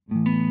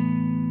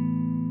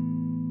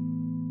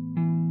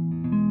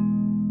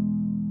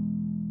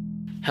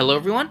Hello,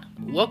 everyone.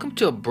 Welcome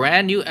to a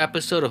brand new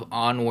episode of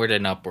Onward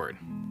and Upward.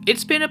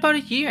 It's been about a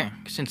year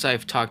since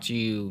I've talked to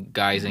you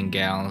guys and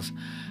gals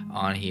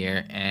on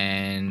here,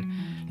 and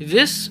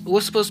this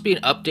was supposed to be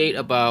an update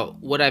about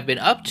what I've been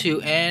up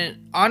to, and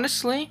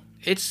honestly,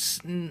 it's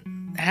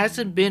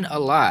hasn't been a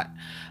lot.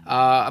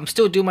 I'm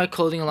still doing my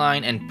clothing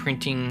line and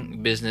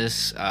printing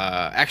business.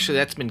 Actually,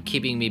 that's been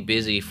keeping me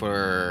busy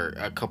for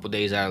a couple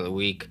days out of the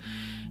week,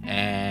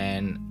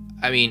 and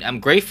I'm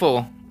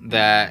grateful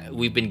that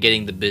we've been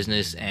getting the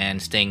business and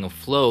staying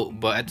afloat,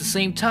 but at the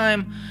same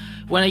time,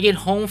 when I get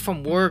home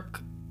from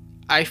work,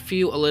 I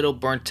feel a little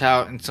burnt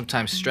out and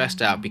sometimes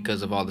stressed out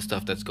because of all the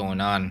stuff that's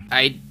going on.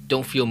 I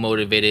don't feel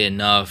motivated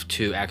enough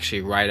to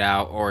actually write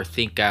out or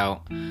think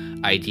out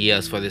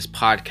ideas for this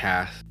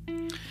podcast.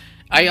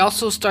 I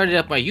also started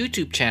up my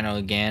YouTube channel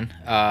again,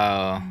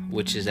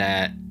 which is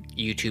at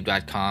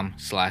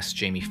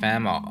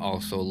youtube.com/JamieFam. I'll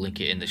also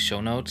link it in the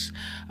show notes,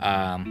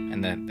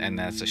 and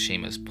that's a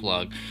shameless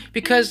plug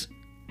because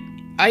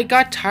I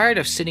got tired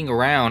of sitting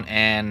around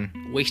and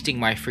wasting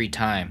my free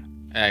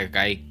time.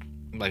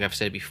 Like I've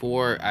said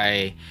before,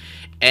 I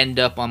end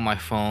up on my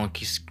phone,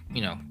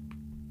 scrolling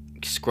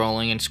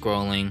and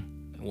scrolling,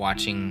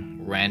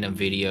 watching random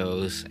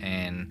videos,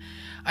 and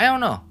I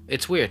don't know.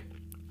 It's weird.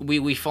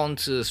 We fall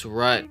into this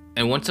rut,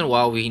 and once in a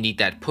while we need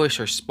that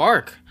push or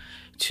spark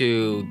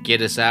to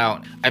get us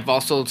out. I've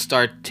also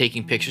started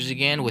taking pictures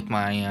again with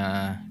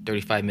my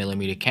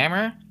 35mm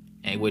camera,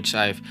 which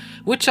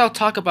I'll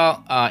talk about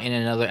in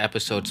another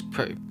episode,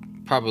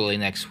 probably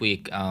next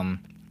week.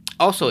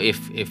 Also,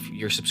 if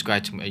you're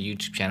subscribed to my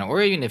YouTube channel,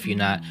 or even if you're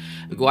not,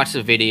 go watch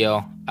the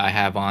video I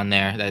have on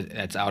there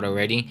that's out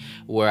already,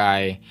 where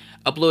I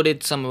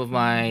uploaded some of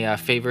my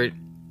favorite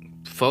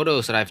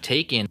photos that I've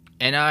taken.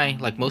 And I,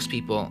 like most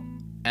people,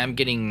 am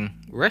getting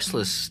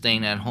restless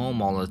staying at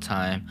home all the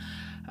time.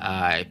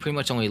 I pretty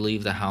much only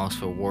leave the house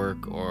for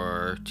work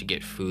or to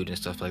get food and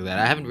stuff like that.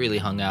 I haven't really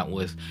hung out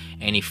with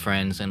any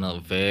friends in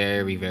a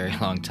very, very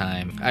long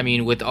time.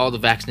 With all the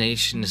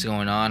vaccinations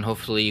going on,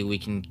 hopefully we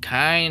can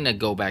kind of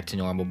go back to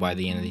normal by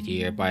the end of the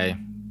year. By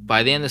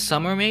the end of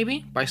summer,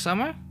 maybe? By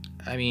summer?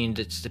 It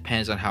just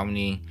depends on how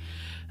many,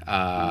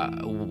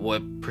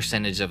 what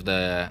percentage of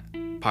the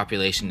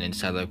population in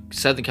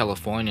Southern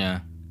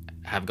California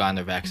have gotten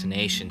their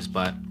vaccinations,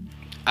 but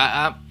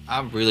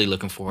I'm really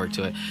looking forward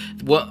to it.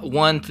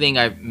 One thing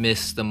I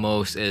miss the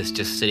most is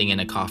just sitting in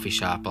a coffee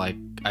shop. Like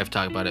I've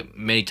talked about it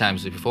many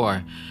times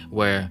before,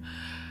 where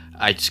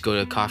I just go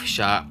to a coffee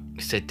shop,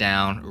 sit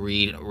down,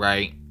 read,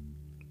 write,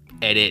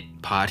 edit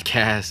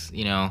podcasts,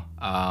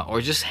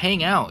 or just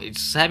hang out. It's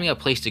just having a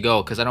place to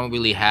go, because I don't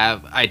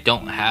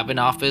have an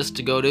office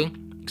to go to.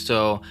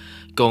 So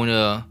going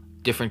to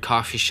different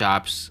coffee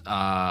shops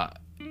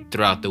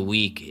throughout the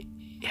week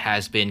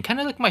has been kind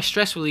of like my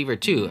stress reliever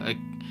too.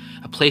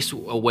 A place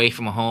away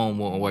from home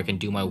where I can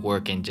do my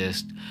work and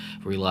just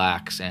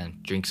relax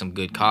and drink some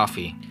good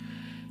coffee.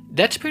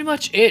 That's pretty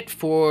much it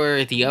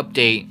for the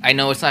update. I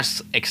know it's not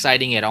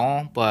exciting at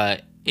all,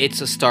 but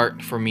it's a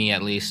start for me,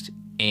 at least,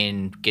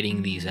 in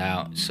getting these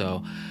out.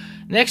 So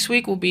next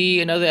week will be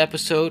another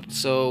episode.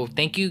 So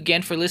thank you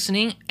again for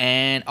listening,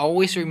 and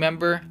always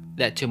remember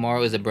that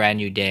tomorrow is a brand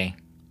new day.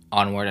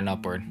 Onward and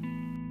upward.